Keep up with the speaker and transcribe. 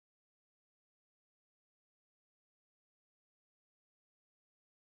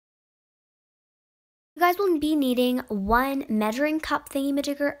You guys will be needing one measuring cup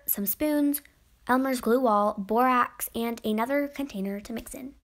thingy-majigger, some spoons, Elmer's glue wall, borax, and another container to mix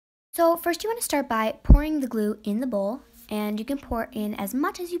in. So first you want to start by pouring the glue in the bowl, and you can pour in as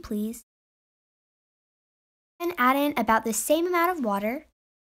much as you please. And add in about the same amount of water.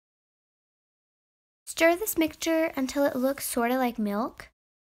 Stir this mixture until it looks sort of like milk.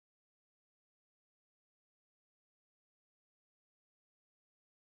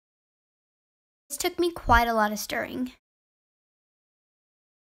 This took me quite a lot of stirring.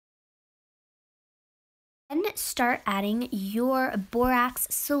 Then start adding your borax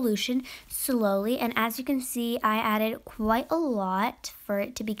solution slowly, and as you can see, I added quite a lot for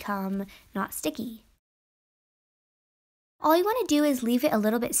it to become not sticky. All you want to do is leave it a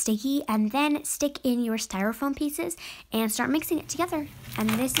little bit sticky and then stick in your styrofoam pieces and start mixing it together. And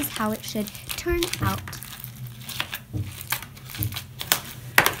this is how it should turn out.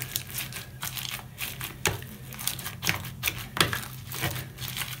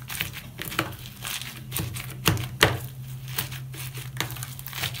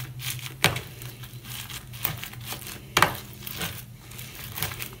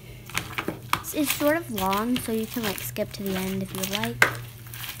 Is sort of long, so you can skip to the end if you would like.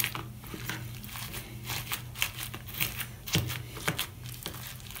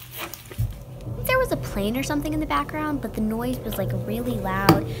 There was a plane or something in the background, but the noise was really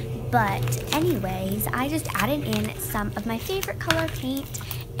loud. But anyways, I just added in some of my favorite color paint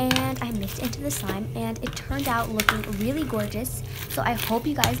and I mixed it into the slime, and it turned out looking really gorgeous. So I hope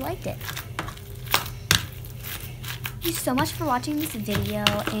you guys liked it. Thank you so much for watching this video,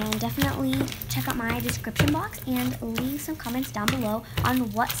 and definitely check out my description box and leave some comments down below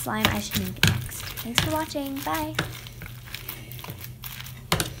on what slime I should make next. Thanks for watching. Bye!